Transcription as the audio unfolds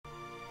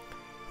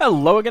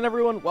Hello again,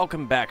 everyone.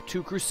 Welcome back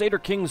to Crusader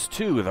Kings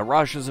 2, the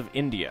Rajas of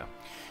India.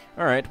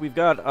 Alright, we've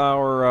got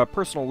our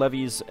personal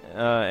levies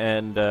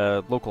and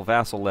local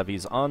vassal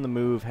levies on the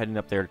move, heading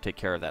up there to take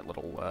care of that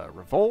little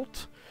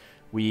revolt.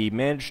 We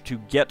managed to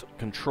get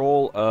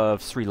control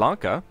of Sri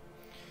Lanka,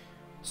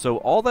 so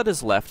all that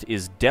is left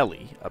is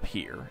Delhi up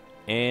here,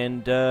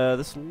 and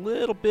this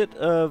little bit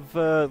of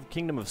the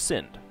Kingdom of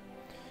Sind.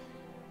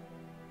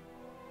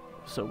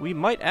 So we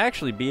might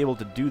actually be able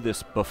to do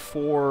this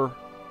before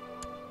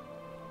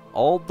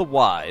Ald the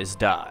Wise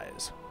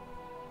dies.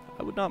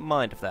 I would not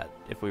mind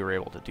if we were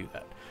able to do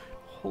that.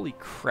 Holy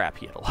crap,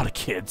 he had a lot of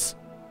kids.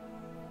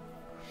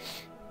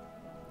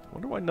 I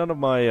wonder why none of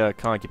my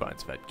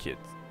concubines have had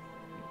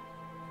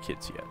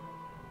kids yet.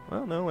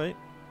 Well, no, wait.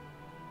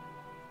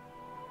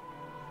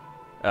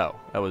 Oh,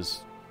 that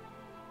was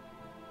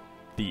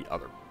the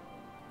other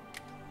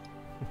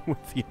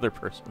with the other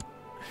person.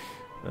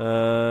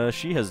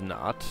 She has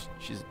not.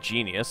 She's a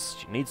genius.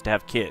 She needs to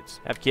have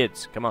kids. Have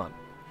kids. Come on.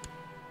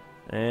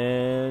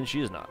 And she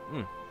is not.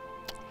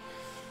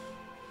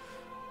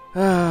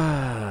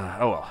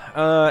 Oh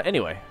well.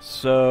 Anyway,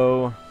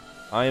 so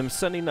I am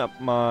sending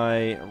up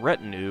my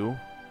retinue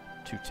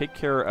to take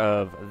care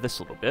of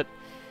this little bit.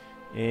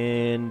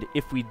 And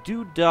if we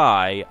do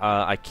die,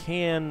 I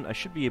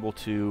should be able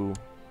to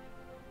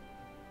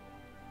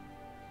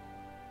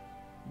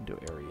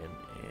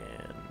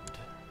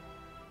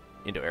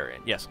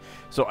Indo-Aryan, yes.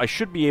 So I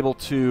should be able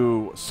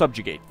to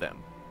subjugate them.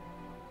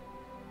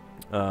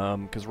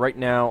 Because right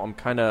now I'm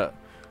kind of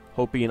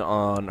hoping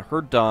on her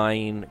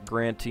dying,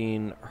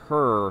 granting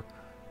her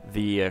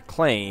the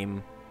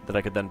claim that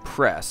I could then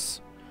press.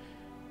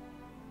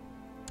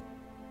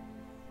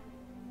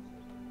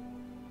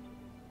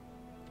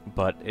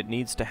 But it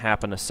needs to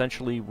happen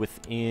essentially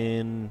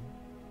within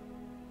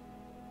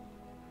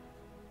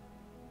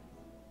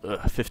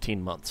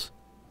 15 months.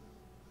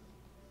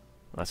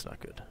 That's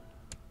not good.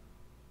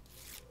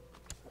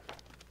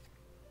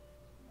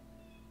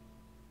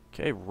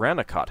 Okay,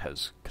 Ranakot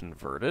has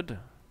converted.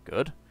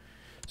 Good.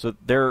 So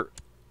they're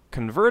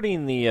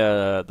converting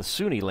the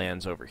Sunni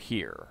lands over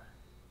here.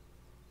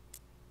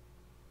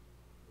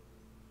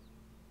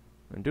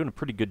 They're doing a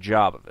pretty good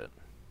job of it.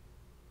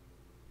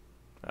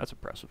 That's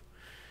impressive.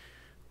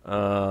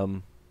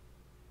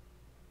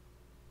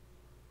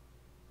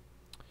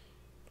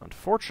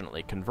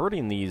 Unfortunately,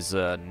 converting these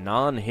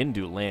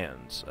non-Hindu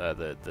lands,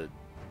 the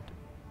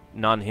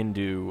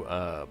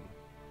non-Hindu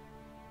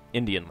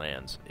Indian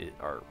lands,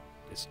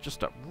 it's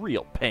just a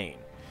real pain.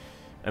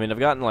 I mean, I've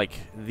gotten, like,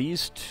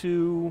 these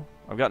two.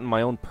 I've gotten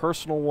my own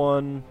personal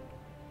one.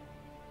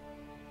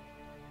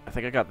 I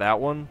think I got that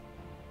one.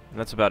 And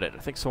that's about it. I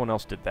think someone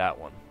else did that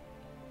one.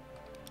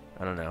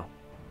 I don't know.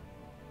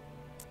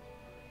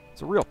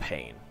 It's a real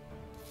pain.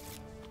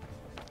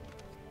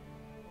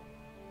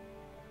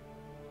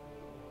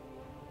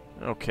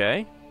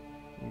 Okay.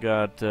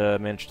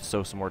 Managed to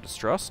sow some more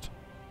distrust.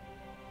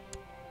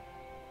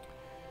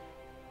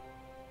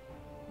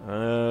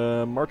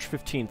 March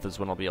 15th is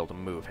when I'll be able to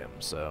move him,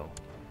 so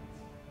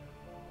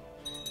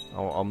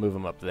I'll move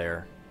him up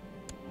there.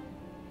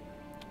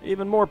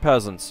 Even more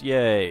peasants,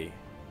 yay!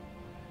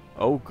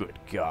 Oh, good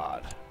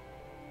God.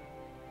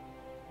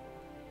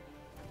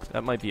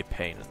 That might be a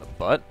pain in the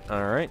butt.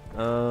 Alright,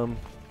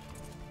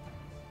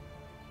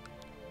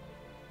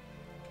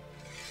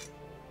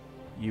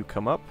 you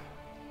come up.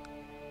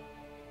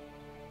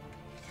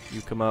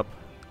 You come up.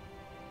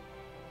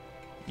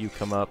 You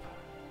come up.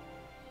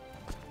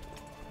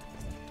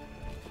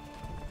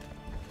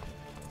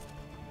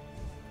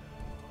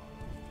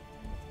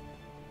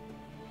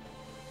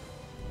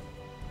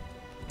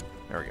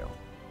 There we go.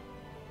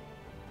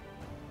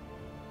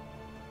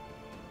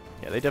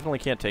 Yeah, they definitely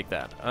can't take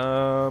that.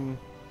 Oh,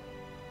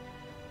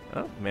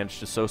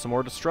 managed to sow some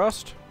more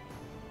distrust.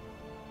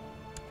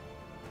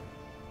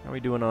 How are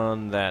we doing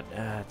on that?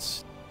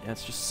 It's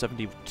just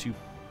 72%.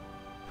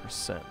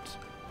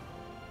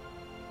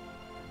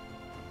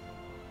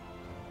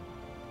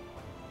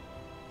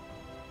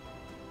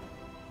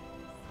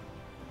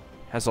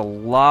 Has a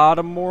lot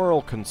of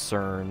moral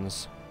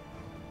concerns.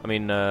 I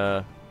mean,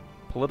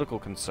 political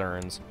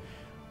concerns.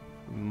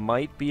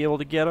 Might be able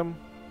to get him.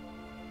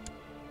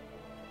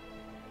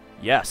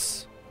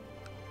 Yes.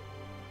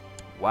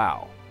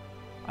 Wow.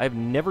 I've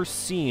never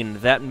seen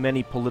that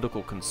many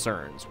political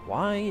concerns.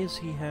 Why does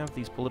he have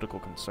these political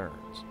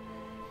concerns?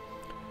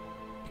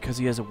 Because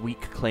he has a weak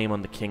claim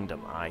on the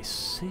kingdom. I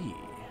see.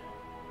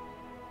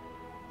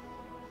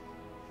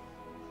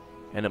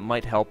 And it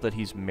might help that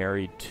he's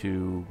married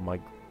to my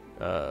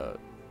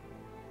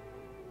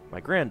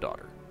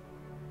granddaughter.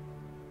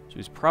 So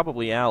he's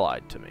probably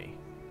allied to me.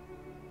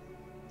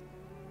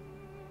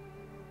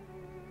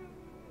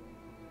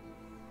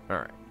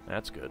 Alright,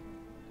 that's good.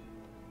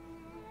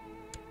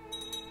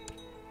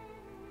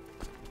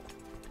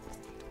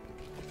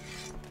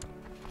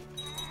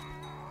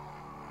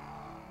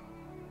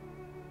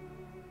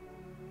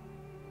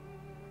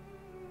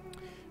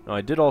 Now,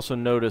 I did also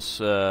notice,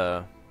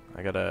 I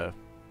got a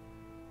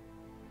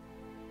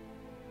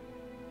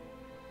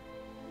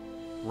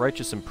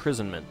righteous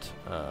imprisonment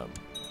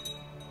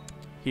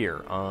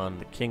here on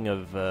the king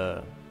of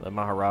the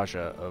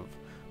Maharaja of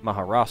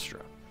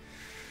Maharashtra.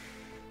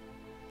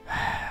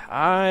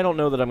 I don't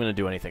know that I'm going to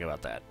do anything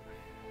about that.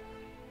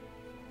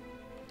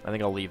 I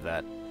think I'll leave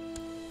that.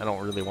 I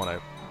don't really want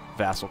a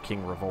vassal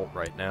king revolt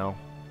right now.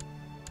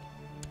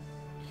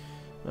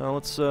 Well,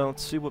 let's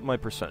see what my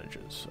percentage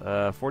is.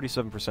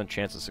 47%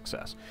 chance of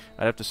success.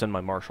 I'd have to send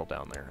my marshal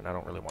down there, and I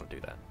don't really want to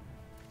do that.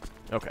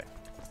 Okay.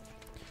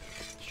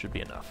 Should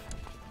be enough.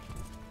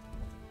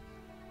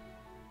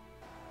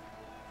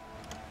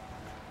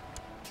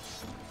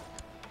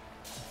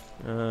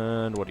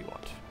 And what do you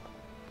want?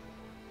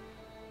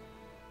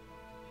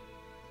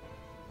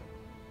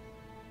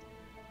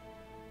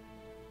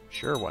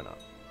 Sure, why not?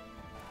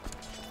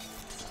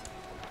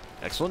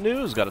 Excellent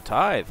news! Got a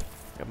tithe.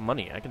 Got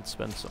money. I can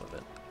spend some of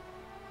it.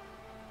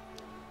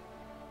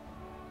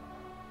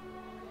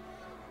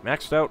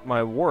 Maxed out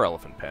my war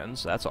elephant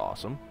pens. That's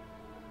awesome.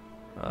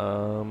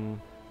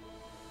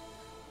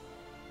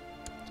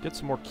 Let's get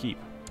some more keep.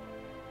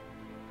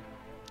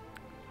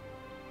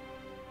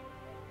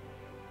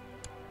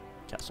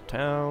 Castle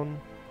Town.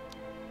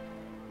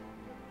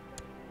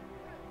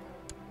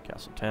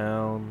 Castle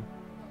Town.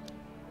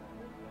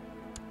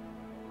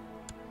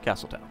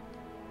 Castle Town.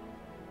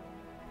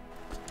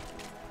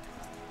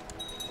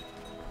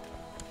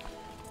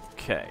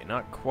 Okay,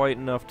 not quite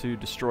enough to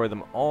destroy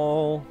them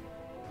all.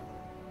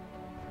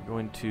 I'm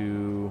going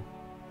to...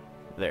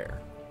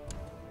 there.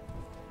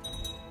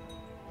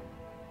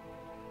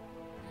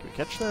 Can we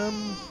catch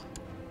them?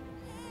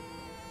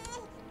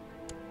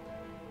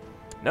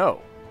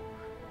 No.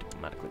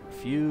 Diplomatically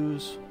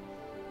refuse.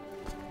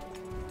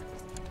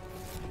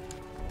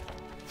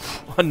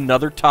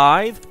 Another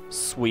tithe?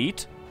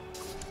 Sweet.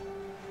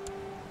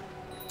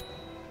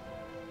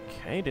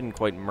 Okay, didn't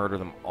quite murder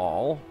them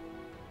all.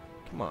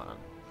 Come on.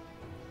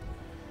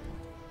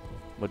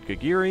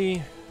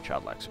 Mudgagiri,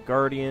 Child Lacks a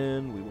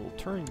Guardian. We will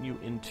turn you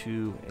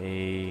into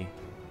a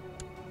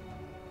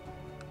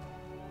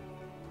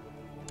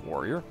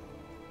warrior.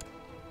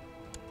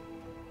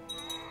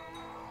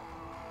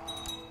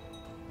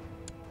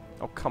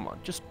 Oh, come on.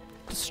 Just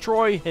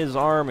destroy his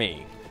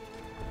army.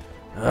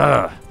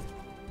 Ugh.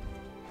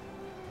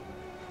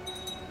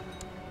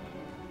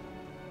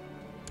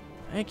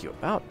 Thank you.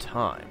 About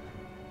time.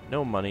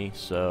 No money,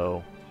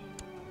 so...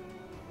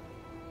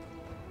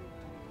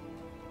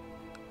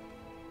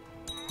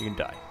 you can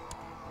die.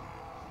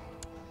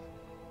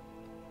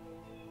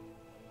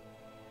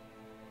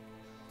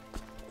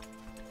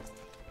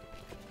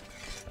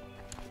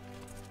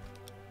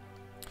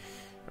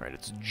 Alright,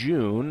 it's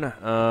June.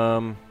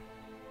 Let's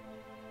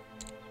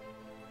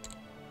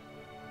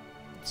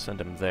send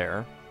him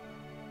there.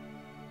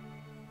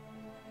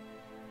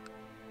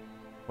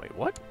 Wait,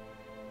 what?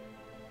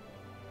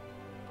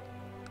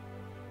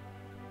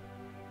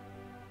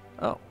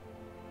 Oh.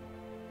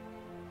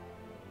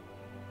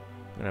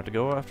 I'm gonna have to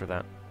go after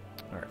that.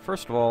 Alright,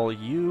 first of all,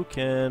 you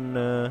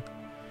can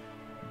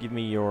give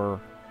me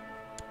your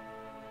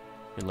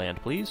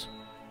land, please.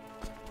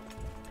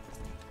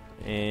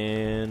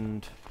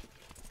 And...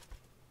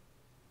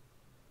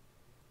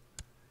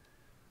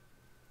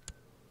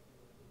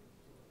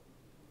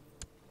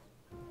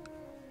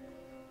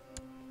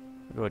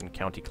 go ahead and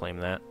county claim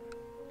that.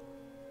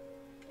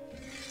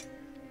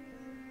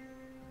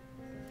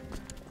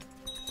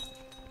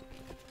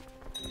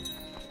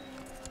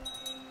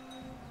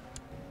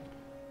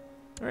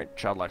 Alright,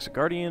 Child Lacks a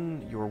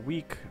Guardian. You're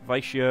weak.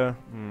 Vaishya.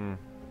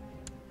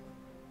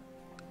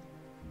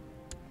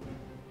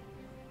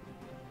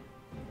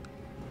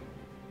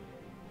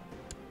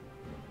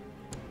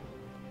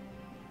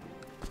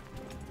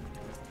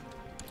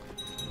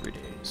 3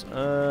 days.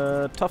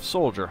 Tough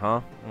soldier,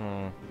 huh?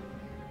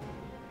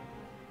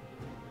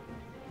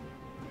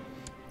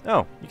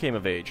 Oh, you came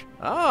of age.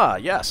 Ah,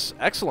 yes.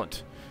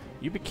 Excellent.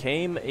 You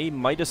became a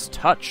Midas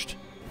Touched.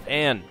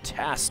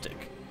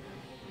 Fantastic.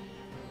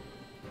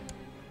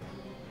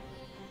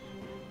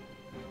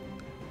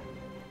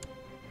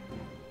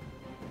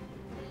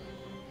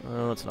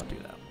 Let's not do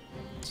that.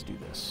 Let's do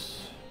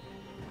this.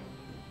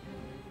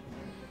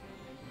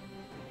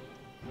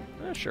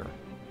 Sure.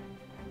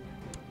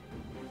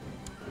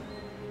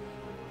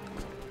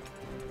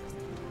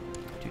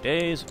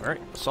 Days.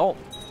 Alright, assault.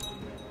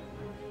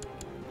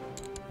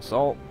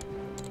 Assault.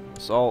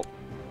 Assault.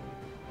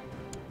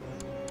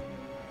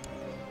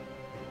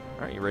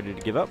 Alright, you ready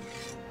to give up?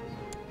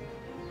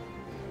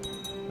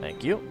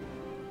 Thank you.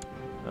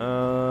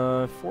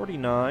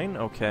 49,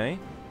 okay.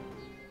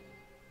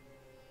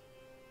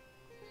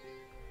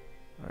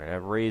 Alright,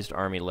 I've raised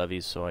army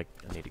levies, so I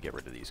need to get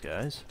rid of these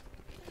guys.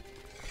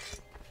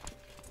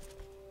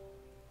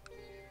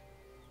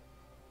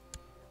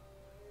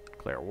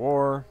 Declare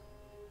war.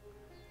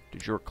 De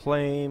jure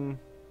claim.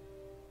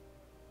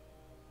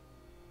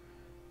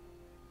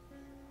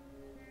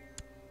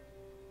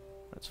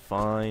 That's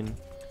fine.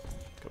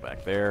 Go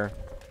back there.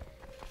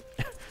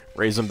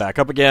 Raise them back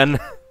up again.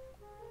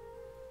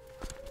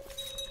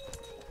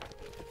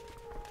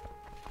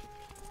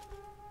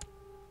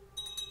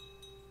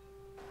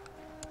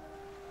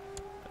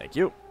 Thank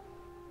you.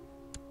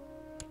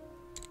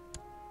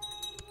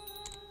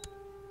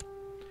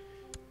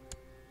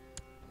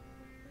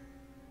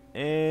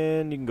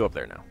 And you can go up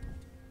there now.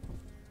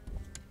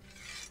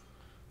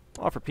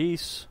 Offer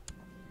peace.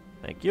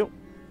 Thank you.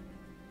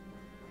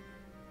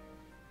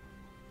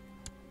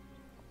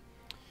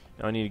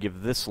 Now I need to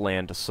give this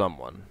land to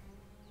someone.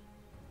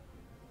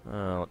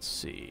 Let's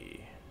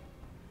see.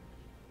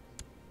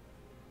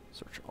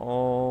 Search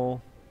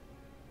all.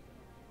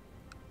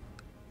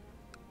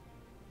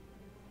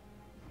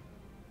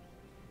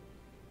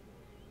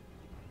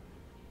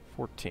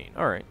 $14.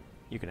 Alright,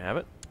 you can have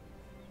it.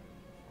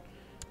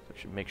 So I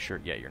should make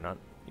sure, yeah, you're not,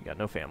 you got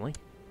no family.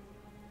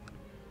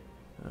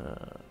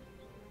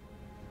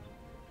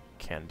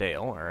 Candale,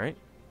 alright.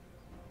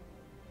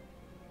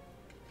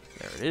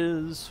 There it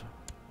is.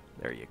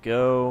 There you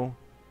go.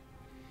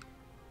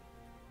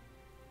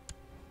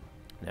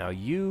 Now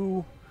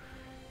you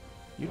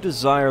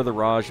desire the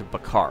Raj of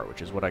Bakar,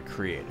 which is what I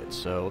created.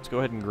 So let's go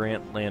ahead and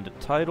grant land a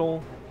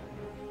title.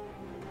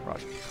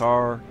 Raj of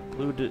Bakar,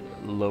 include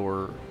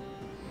lower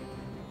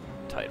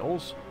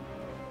titles.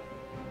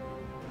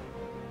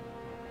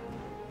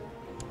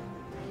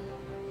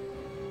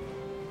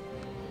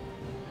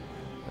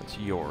 That's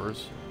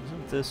yours.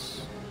 Isn't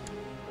this...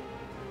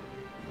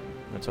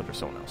 That's under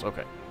someone else.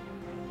 Okay.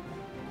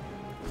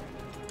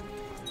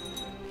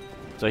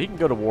 So he can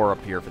go to war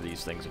up here for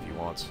these things if he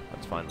wants.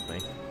 That's fine with me.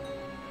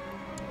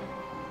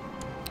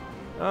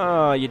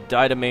 Ah, you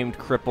died a maimed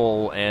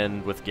cripple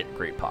and with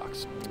great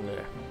pox.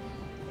 Ugh.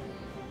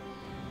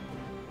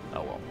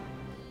 Oh well.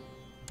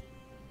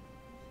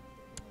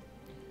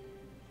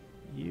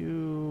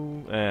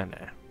 You... nah.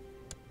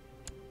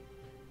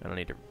 I don't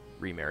need to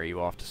remarry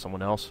you off to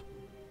someone else.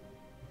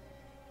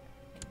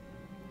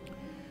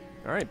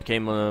 Alright,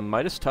 became a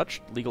Midas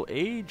Touch. Legal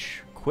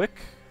age. Quick.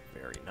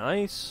 Very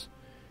nice.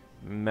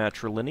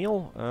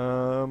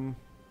 Matrilineal.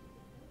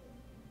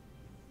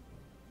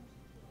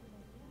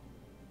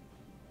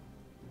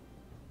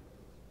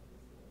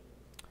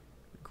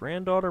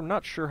 Granddaughter. I'm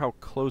not sure how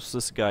close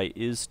this guy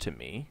is to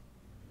me.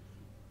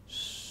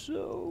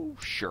 So,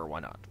 sure, why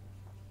not?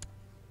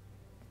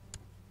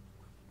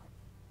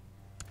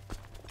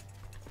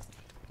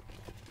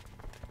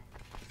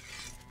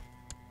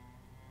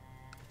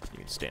 You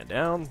can stand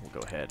down.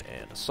 We'll go ahead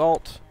and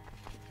assault.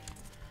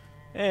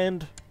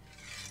 And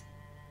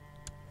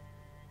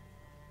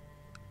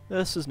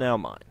this is now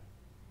mine.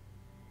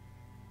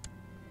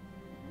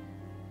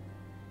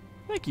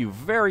 Thank you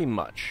very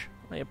much.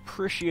 I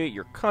appreciate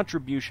your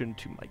contribution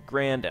to my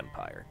grand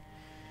empire.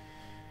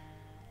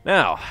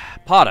 Now,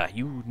 Pada,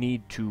 you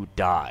need to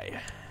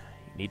die.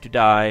 You need to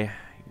die.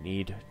 You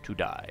need to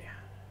die.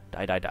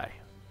 Die, die, die.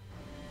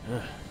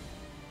 Ugh.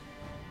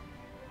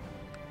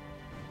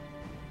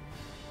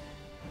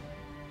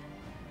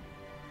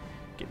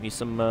 Get me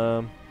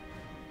some,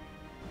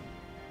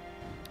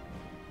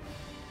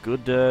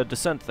 good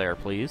descent there,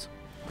 please.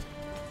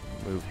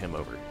 Move him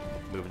over.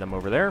 Move them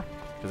over there.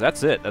 Because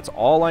that's it. That's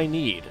all I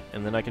need.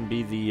 And then I can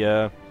be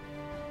the,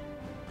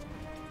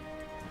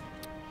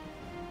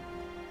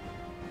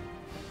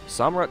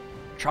 Samrat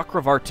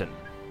Chakravartin.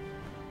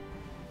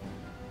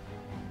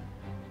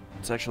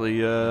 Let's actually,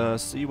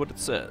 see what it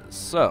says.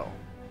 So,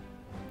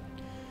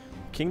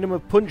 Kingdom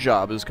of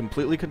Punjab is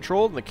completely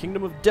controlled, and the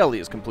Kingdom of Delhi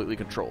is completely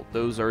controlled.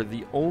 Those are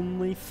the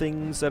only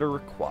things that are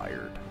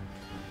required.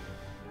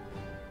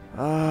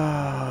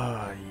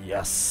 Ah,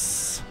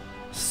 yes.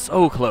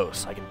 So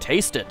close. I can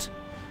taste it.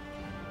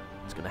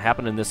 It's going to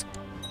happen in this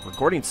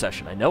recording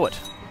session. I know it.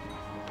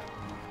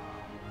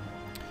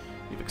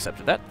 You've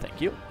accepted that.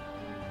 Thank you.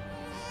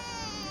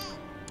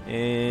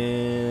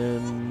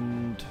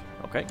 And...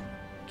 okay.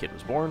 Kid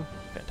was born.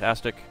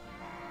 Fantastic.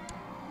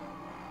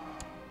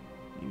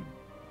 You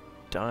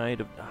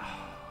died of...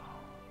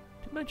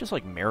 didn't I just,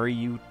 like, marry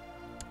you?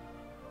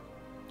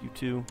 You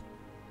two?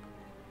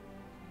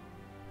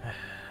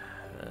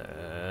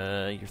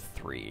 You're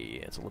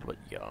 3. It's a little bit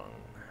young.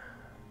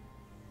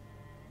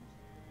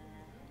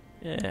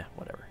 Yeah,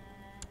 whatever.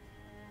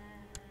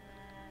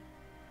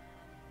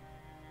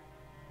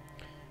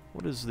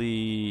 What is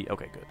the...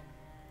 okay, good.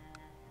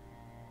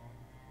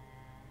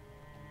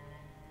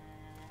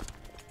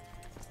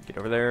 Get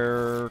over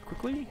there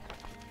quickly.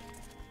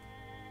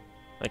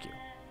 Thank you.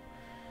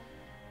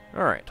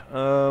 Alright,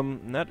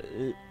 and that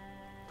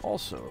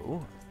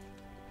also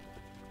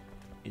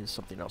is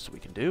something else that we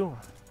can do.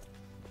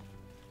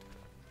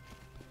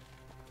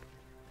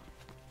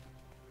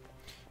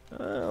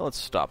 Let's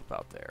stop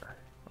about there.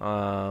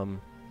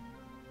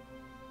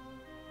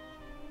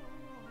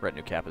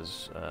 Retinue cap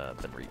has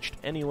been reached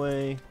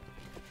anyway.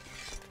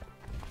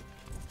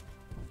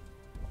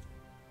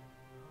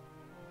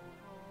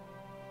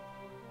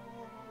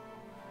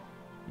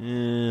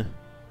 It's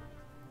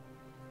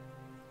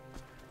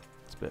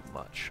a bit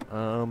much.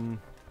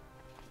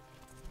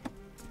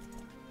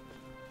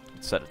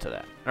 Let's set it to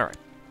that. Alright.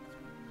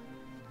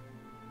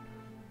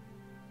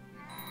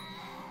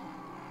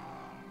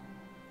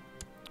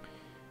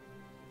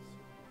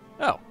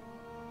 Oh.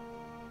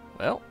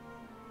 Well.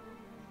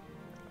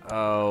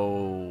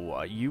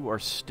 Oh, you are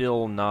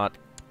still not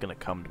gonna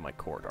come to my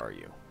court, are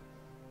you?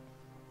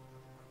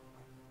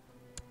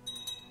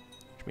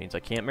 Which means I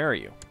can't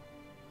marry you.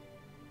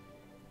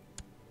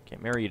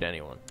 Can't marry you to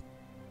anyone.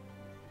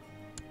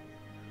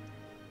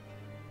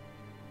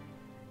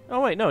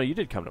 Oh wait, no, you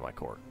did come to my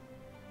court.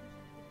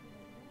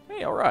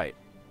 Hey, alright.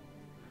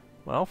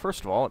 Well,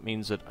 first of all, it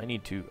means that I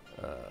need to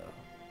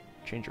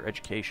change your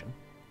education.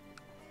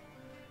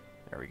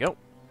 There we go.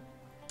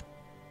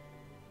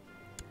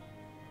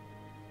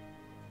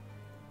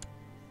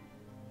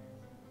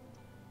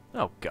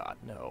 Oh god,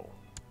 no.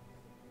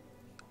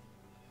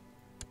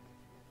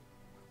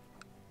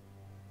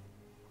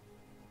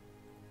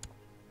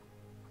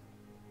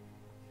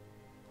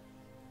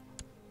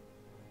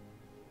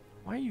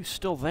 Why are you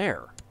still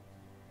there?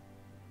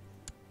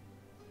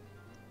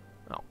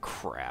 Oh,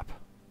 crap.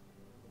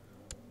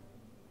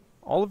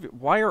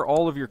 Why are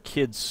all of your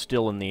kids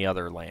still in the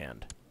other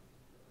land?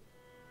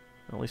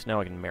 At least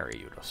now I can marry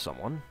you to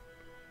someone.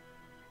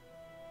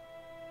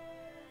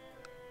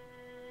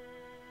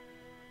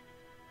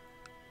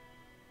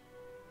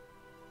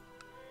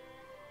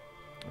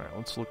 Alright,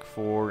 let's look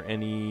for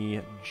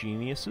any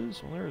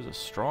geniuses. Well, there's a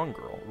strong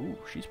girl. Ooh,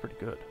 she's pretty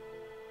good.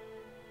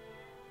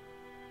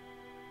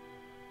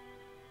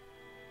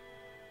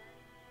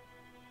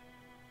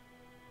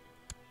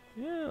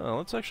 Yeah,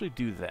 let's actually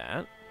do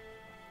that.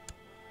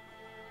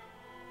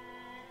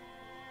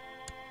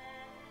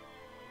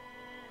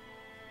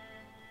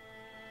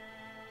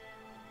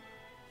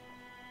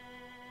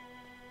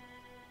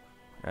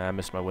 I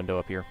missed my window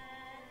up here.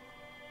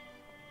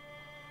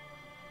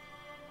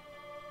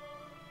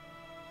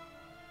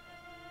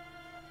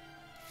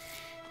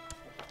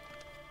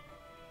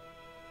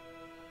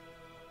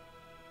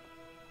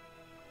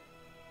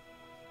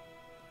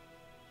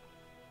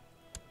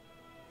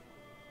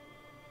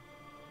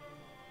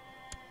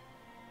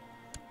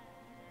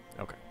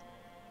 Okay.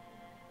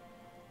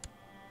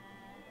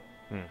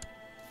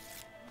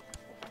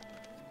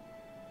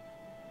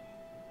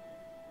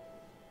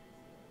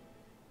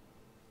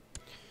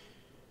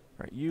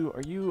 Alright,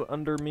 are you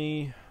under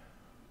me?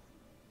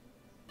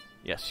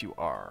 Yes, you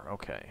are.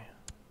 Okay.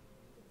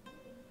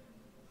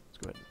 Let's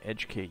go ahead and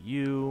educate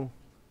you.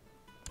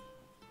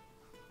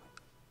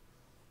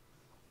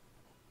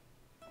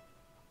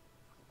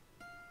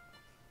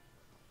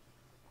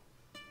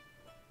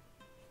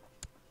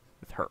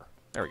 With her.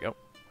 There we go.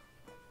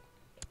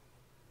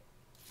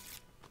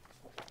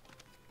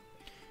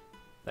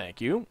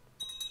 Thank you.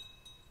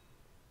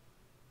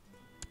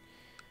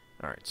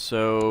 Alright,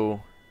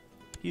 so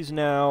he's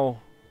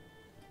now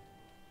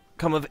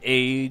come of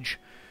age,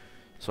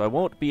 so I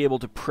won't be able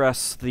to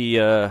press the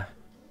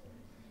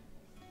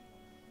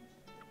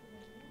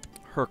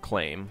her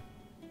claim.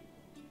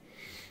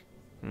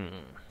 Might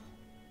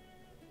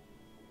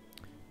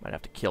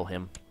have to kill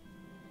him.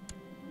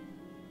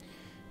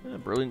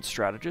 Brilliant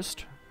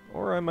strategist.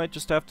 Or I might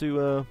just have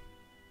to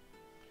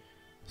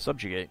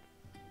subjugate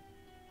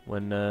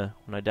when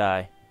I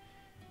die.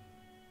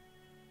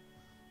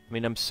 I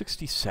mean, I'm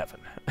 67.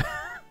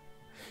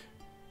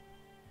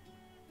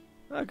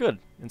 Good.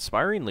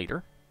 Inspiring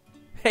leader.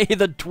 Hey,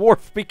 the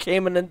dwarf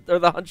became or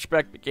the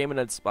hunchback became an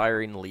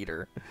inspiring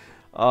leader.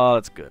 Oh,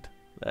 that's good.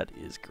 That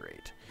is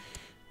great.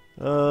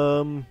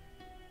 Who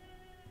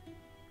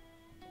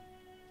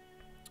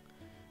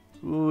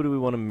do we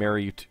want to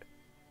marry you to?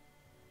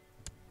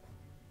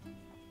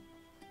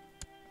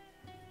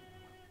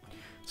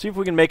 See if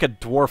we can make a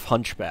dwarf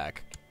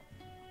hunchback.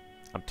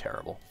 I'm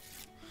terrible.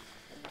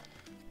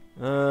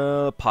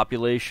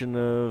 Population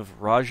of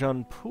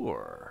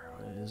Rajanpur.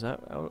 Is that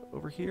out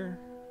over here?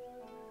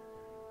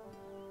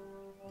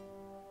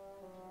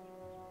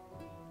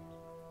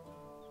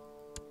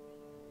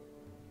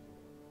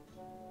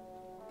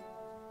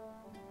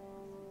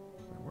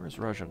 Where's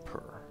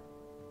Rajanpur?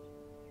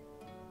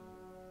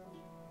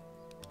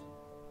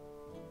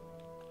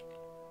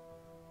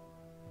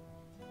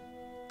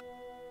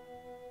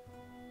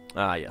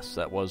 Ah, yes,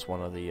 that was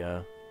one of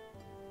the,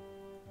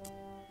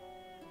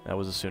 that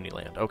was a Sunni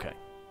land. Okay.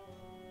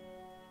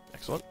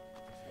 Excellent.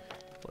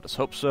 Let us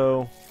hope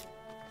so.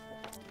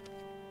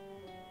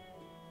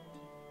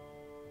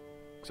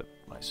 Accept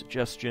my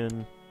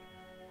suggestion.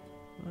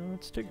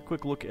 Let's take a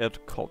quick look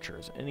at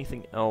cultures.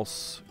 Anything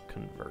else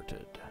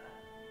converted?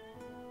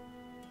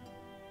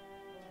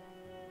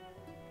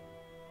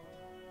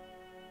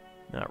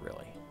 Not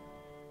really.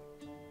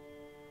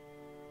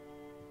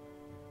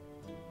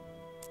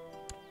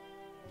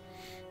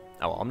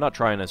 Oh, well, I'm not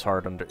trying as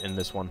hard in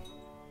this one.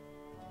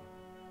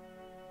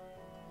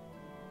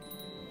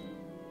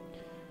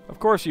 Of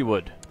course you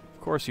would.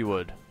 Of course you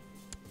would.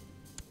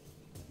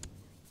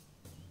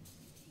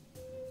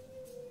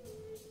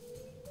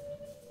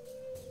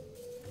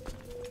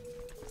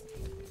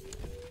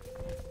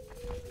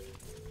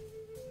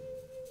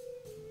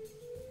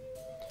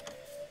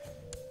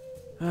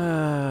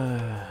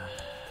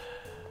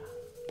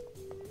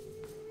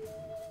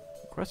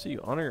 Request that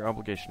you honor your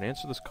obligation.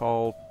 Answer this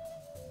call.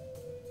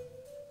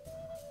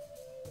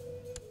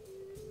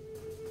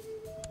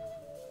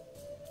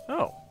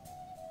 Oh.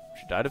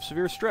 She died of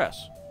severe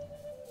stress.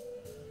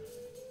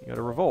 You got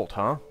a revolt,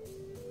 huh?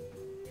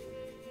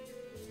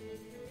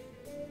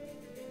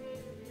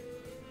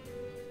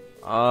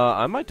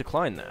 I might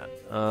decline that.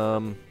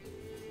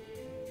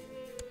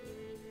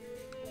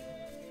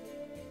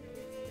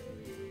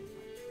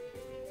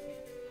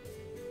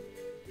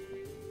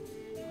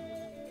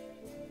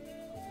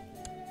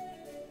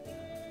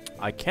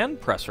 I can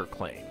press her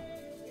claim.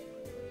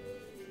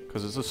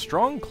 Because it's a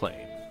strong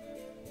claim.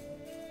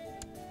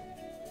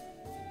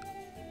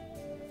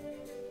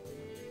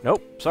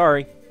 Nope,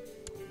 sorry.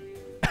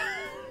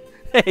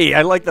 Hey,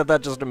 I like that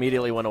that just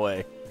immediately went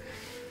away.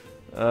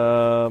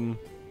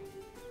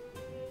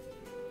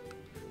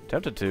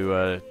 Tempted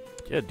to,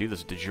 yeah, do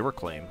this de jure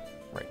claim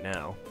right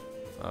now.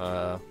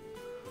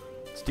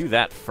 Let's do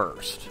that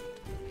first.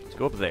 Let's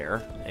go up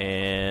there,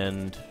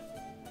 and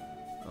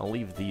I'll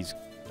leave these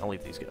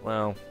guys.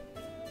 Well,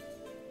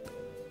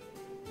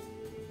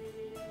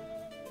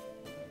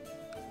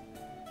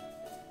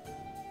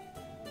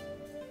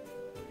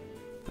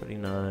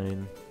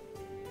 $39,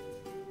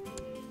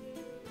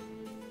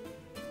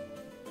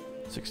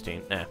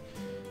 16. Nah,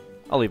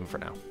 I'll leave them for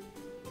now.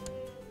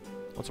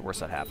 What's the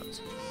worst that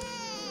happens?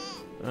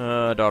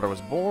 Daughter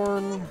was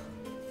born.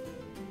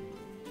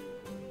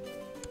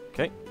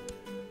 Okay.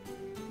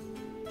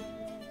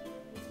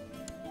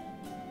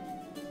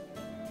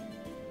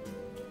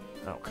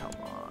 Oh, come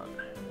on.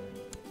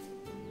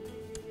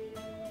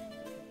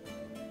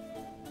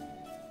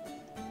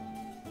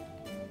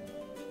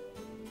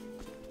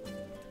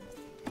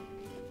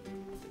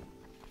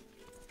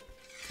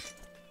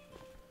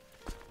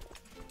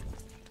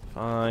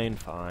 Fine,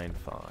 fine,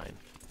 fine.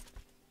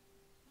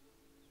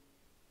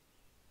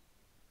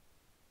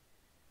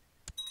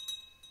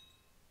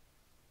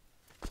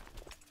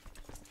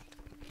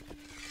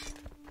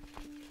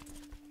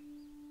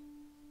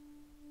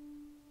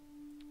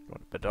 Go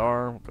to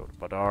Badar, we'll go to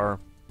Badar.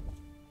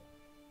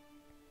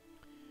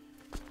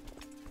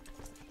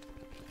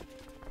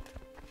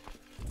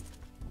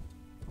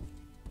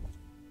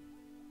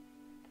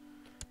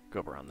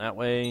 Go around that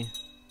way.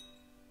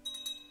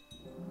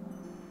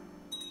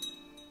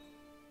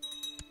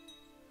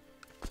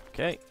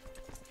 Okay.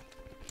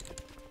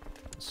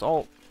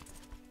 Assault.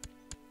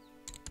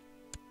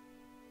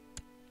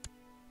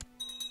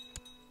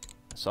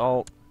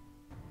 Assault.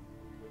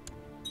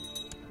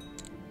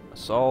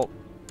 Assault.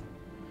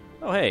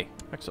 Oh, hey.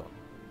 Excellent.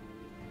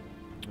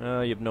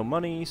 You have no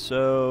money,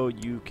 so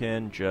you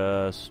can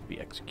just be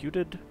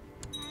executed.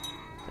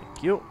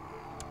 Thank you.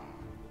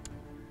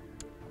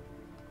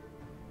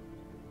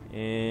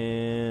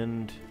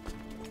 And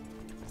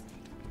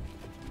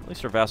at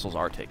least our vassals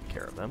are taking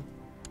care of them.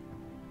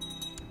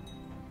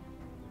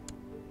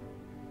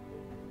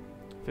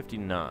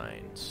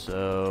 59,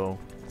 so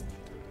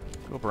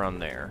go up around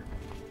there.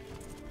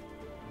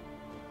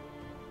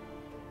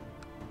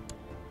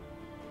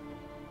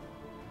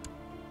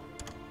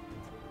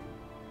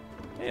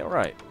 Hey,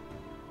 alright.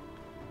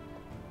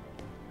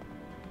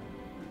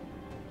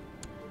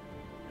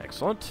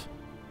 Excellent.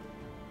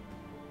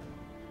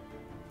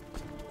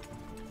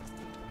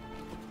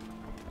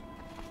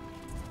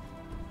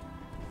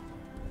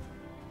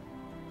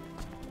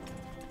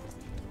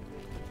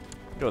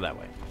 Go that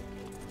way.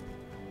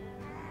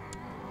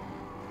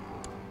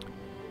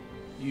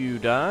 You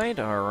died,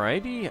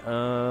 alrighty.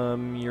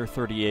 You're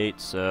 38,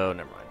 so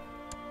never mind.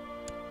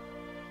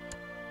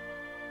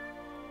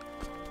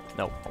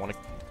 No, I want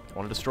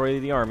to destroy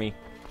the army.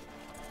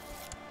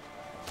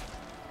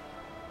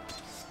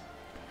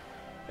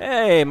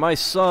 Hey, my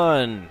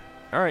son.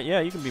 All right,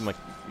 yeah, you can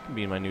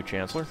be my new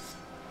chancellor.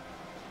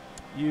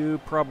 You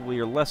probably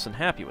are less than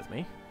happy with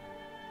me.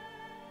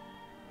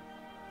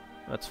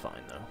 That's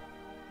fine though.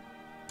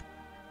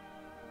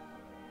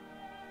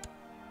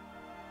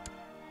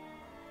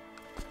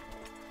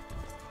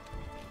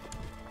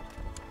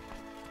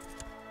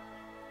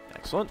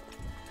 Excellent.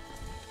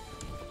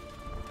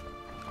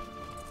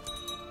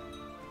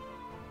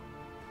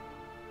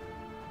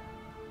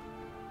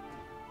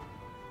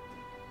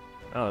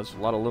 Oh, there's a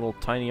lot of little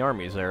tiny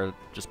armies there that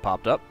just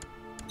popped up.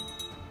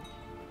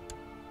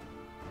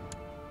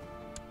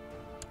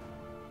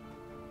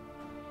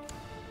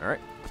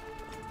 Alright.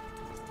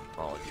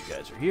 All of you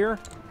guys are here.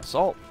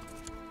 Assault.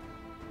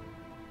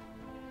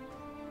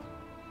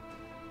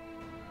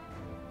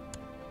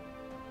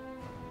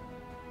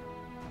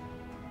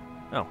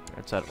 Oh,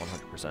 it's at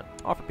 100%.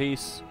 Offer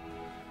peace.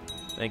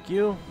 Thank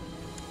you.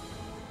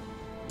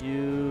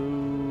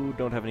 You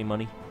don't have any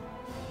money.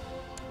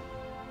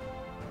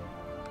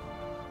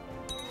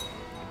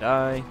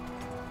 Die.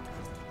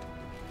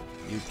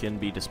 You can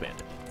be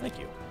disbanded. Thank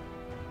you.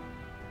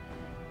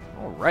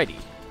 Alrighty.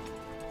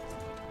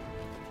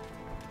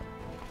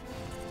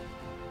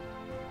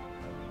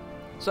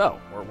 So,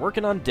 we're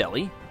working on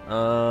Delhi.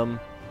 Why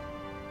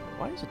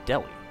is it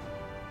Delhi?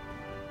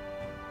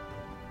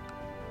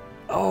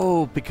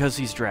 Oh, because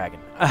he's dragon.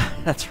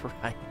 That's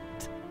right.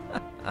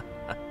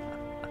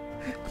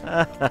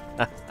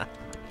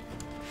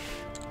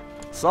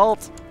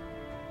 Assault.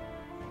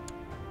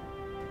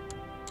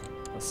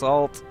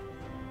 Assault.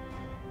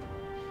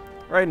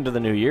 Right into the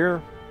new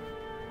year.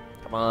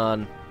 Come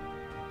on.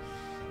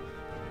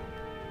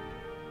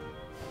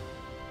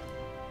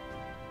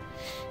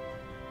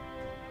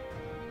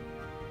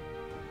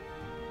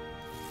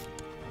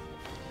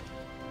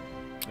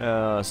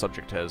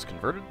 Subject has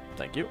converted.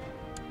 Thank you.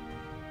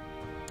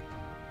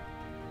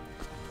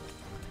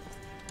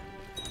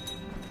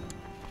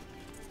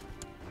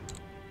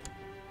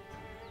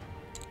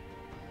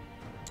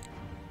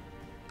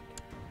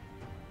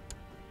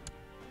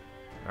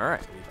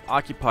 Alright, we've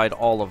occupied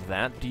all of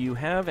that. Do you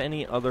have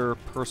any other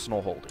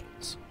personal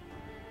holdings?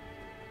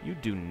 You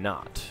do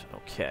not.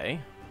 Okay.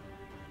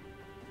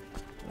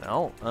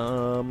 Well,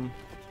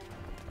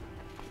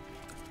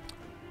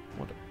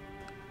 what?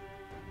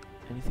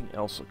 Anything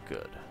else look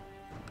good?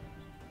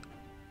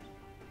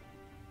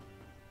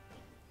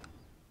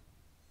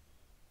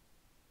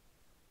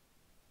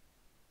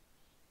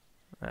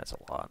 That's a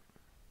lot.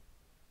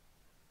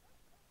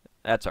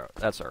 That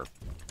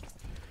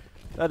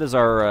is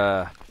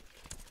our,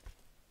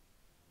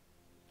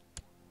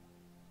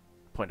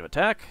 point of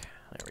attack.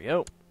 There we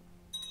go.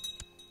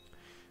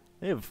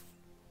 They have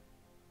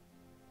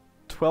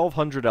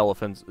 1,200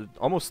 elephants,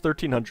 almost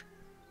 1,300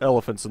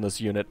 elephants in this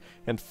unit,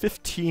 and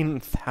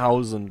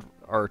 15,000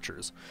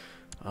 archers.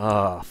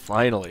 Ah,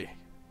 finally.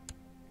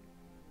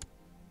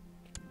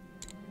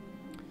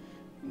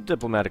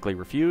 Diplomatically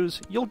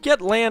refuse. You'll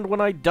get land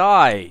when I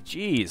die.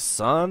 Jeez,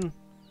 son.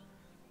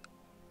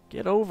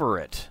 Get over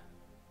it.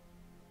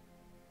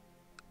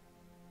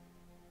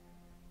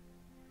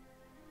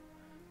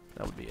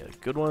 That would be a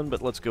good one,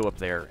 but let's go up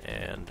there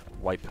and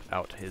wipe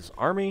out his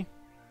army.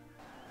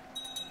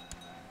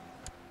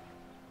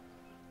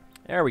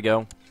 There we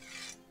go.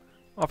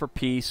 Offer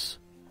peace.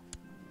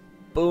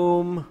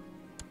 Boom.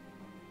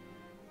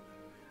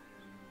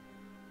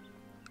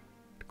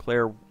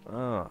 Declare...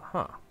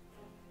 huh.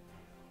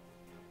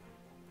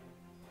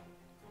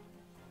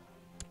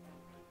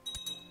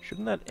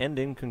 Shouldn't that end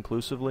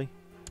inconclusively?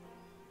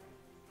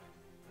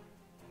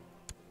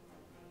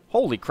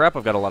 Holy crap,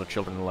 I've got a lot of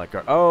children in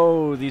Blackguard.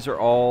 Oh, these are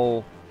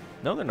all...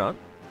 No, they're not.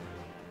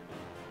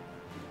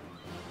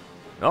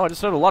 No, I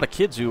just had a lot of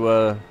kids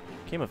who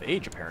came of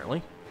age,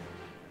 apparently.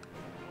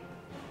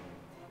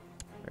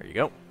 There you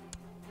go.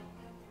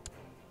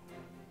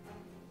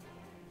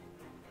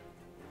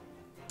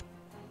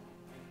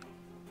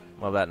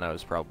 Well, that now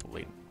is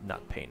probably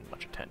not paying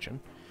much attention.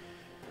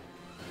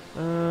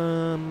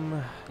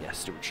 Yeah,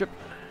 stewardship.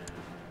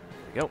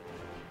 There we go.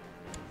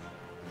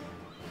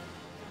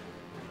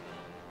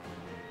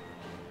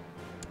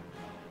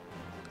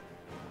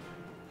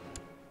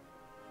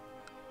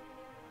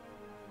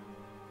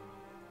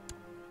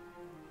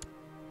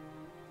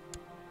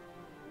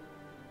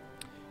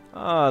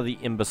 Ah, the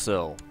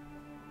imbecile.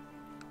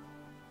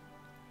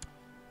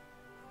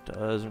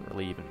 Doesn't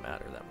really even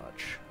matter that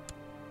much.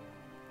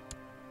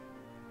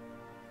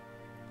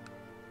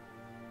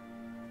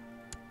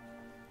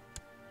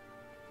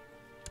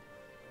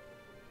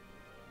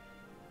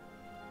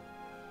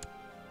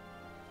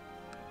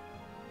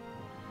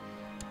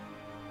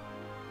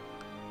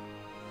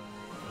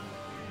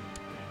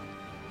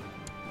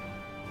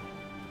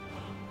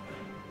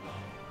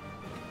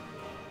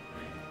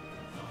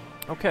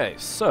 Okay,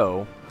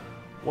 so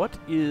what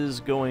is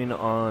going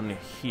on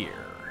here?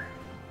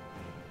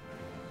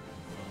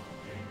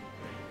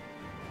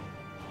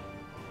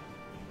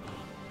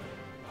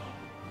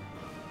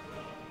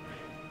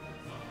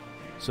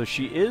 So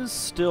she is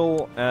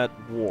still at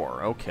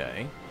war,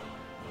 okay.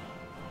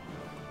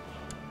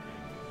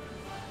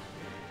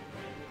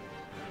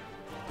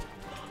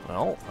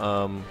 Well,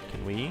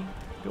 can we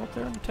go up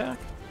there and attack?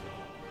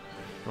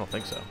 I don't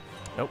think so.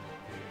 Nope.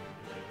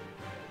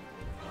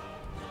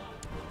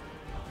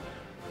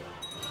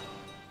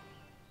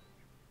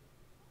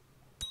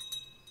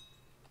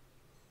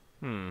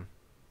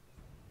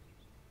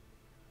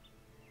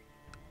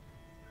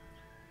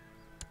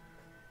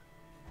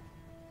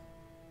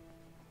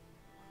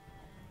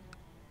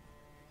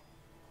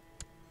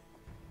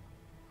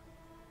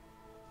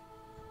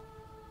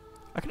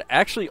 I could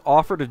actually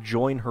offer to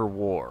join her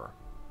war.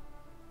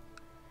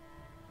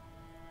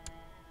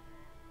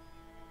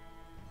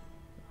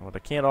 But I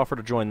can't offer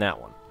to join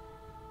that one.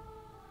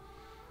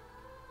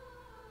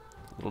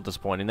 A little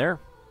disappointing there.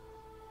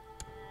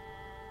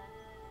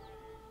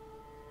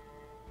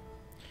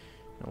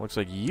 It looks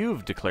like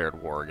you've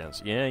declared war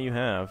against... Yeah, you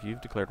have.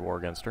 You've declared war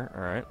against her.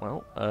 Alright,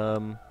 well,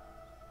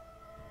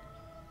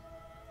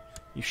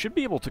 you should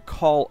be able to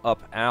call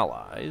up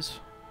allies.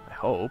 I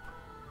hope.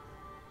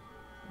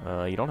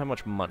 You don't have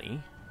much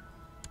money.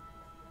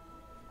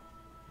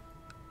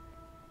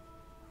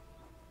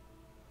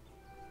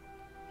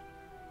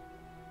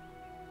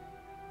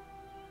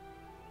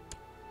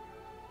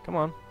 Come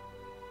on.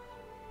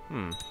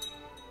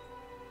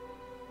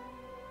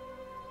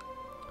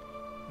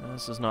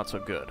 This is not so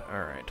good.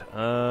 Alright.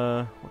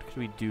 What could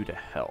we do to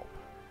help?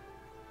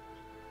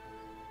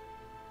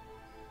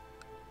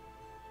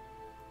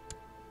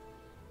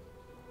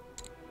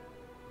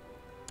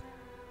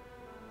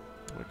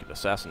 We could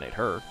assassinate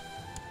her.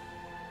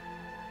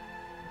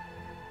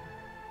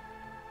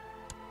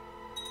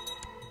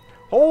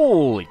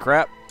 Holy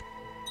crap!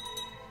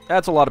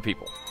 That's a lot of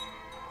people.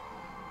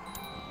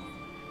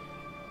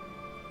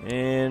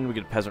 And we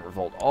get a peasant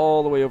revolt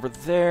all the way over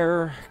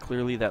there.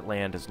 Clearly that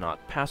land is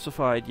not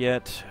pacified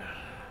yet.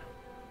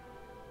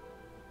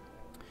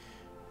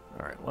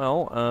 Alright,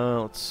 well,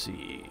 let's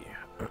see.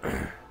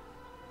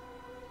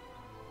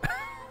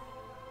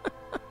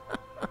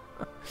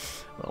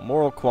 Well,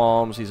 moral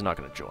qualms, he's not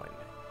going to join.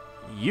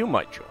 You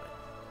might join.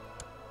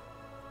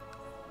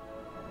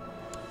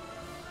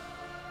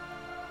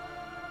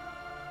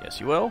 Yes,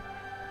 you will.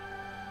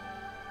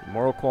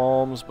 Moral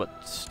qualms,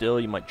 but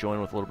still you might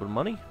join with a little bit of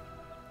money.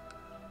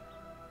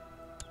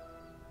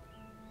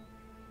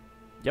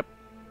 Yep.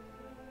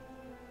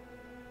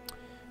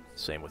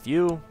 Same with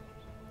you.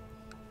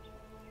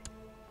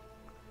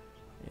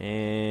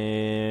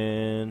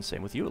 And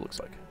same with you, it looks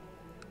like.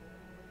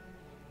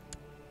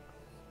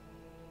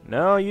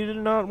 No, you did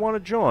not want to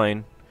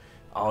join.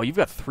 Oh, you've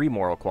got 3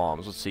 moral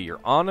qualms. Let's see, you're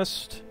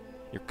honest,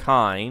 you're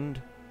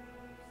kind,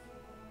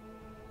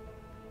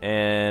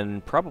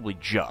 and probably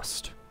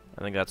just.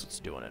 I think that's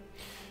what's doing it.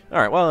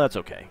 Alright, well, that's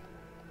okay.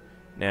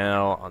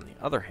 Now, on the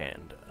other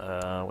hand,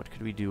 what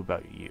could we do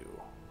about you?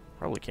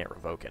 Probably can't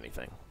revoke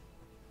anything.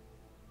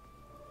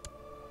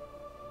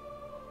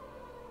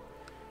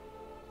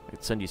 I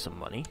could send you some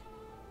money.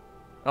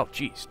 Oh,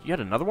 jeez. You had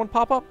another one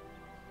pop up?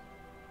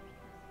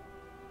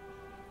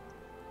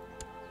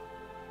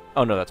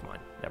 Oh, no, that's mine.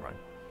 Never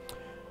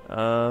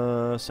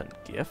mind. Send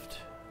gift.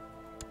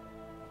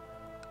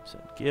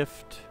 Send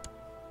gift.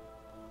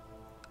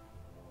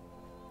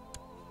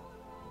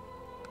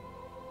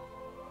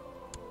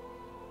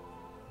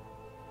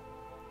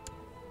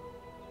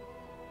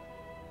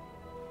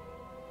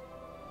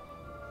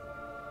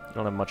 You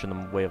don't have much in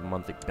the way of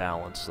monthly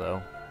balance,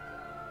 though.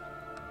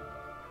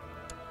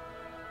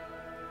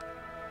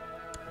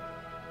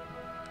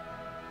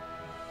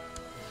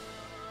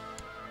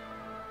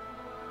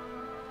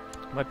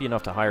 Might be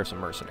enough to hire some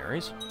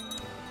mercenaries.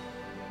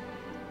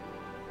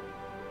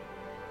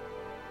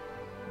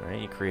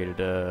 Alright, you created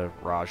a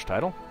Raj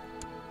title.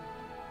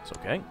 It's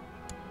okay.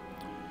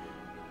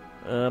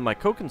 My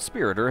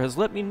co-conspirator has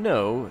let me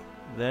know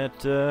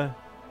that,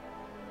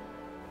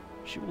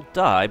 she will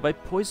die by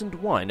poisoned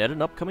wine at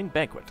an upcoming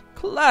banquet.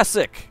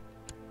 Classic!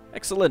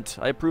 Excellent,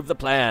 I approve the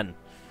plan.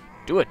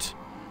 Do it.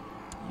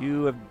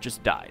 You have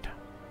just died.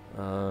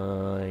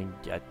 I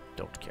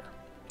don't care.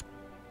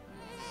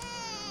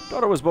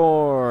 Daughter was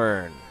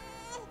born.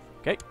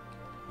 Okay.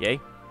 Yay.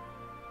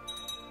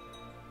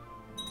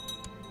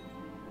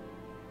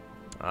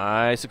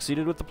 I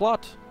succeeded with the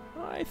plot.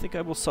 I think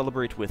I will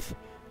celebrate with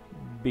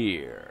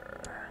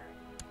beer.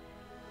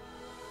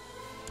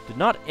 Did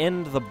not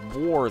end the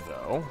war,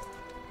 though.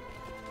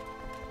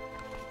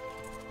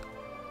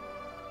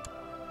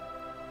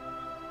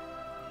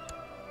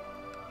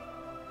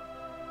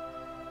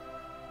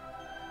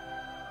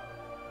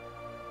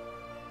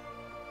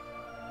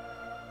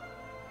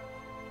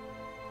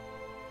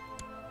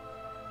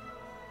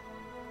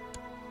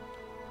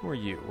 Who are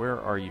you? Where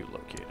are you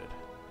located?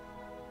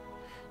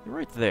 You're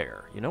right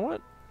there. You know what?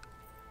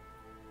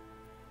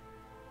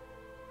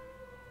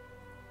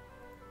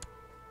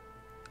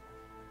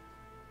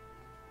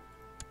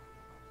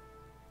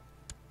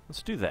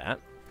 Let's do that.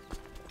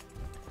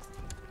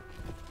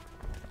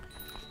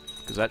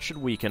 Because that should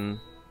weaken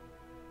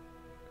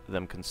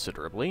them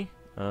considerably.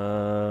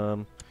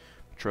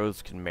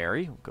 Betrothed can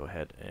marry. We'll go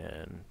ahead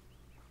and...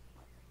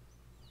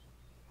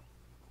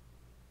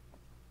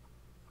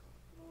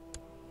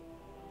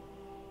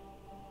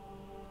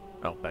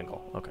 Oh,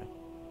 Bengal. Okay.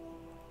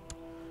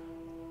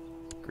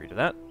 Agree to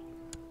that.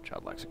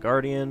 Child lacks a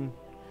guardian.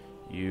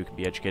 You can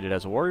be educated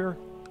as a warrior.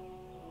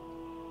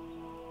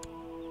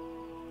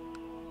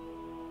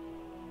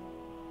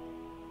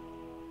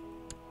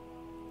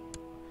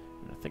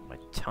 And I think my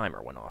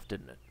timer went off,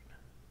 didn't it?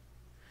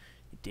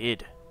 It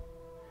did.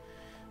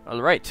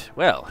 Alright,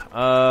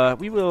 well,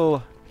 we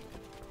will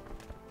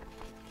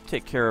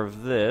take care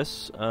of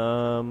this.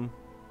 Oh.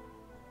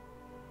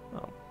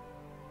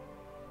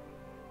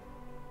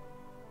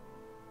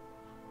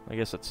 I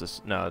guess it's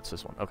this. No, it's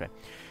this one. Okay.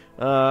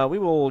 We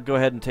will go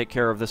ahead and take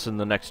care of this in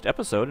the next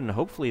episode, and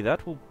hopefully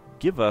that will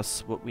give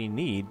us what we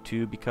need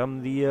to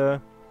become the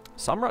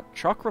Samrat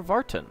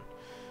Chakravartin.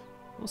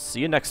 We'll see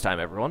you next time,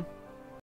 everyone.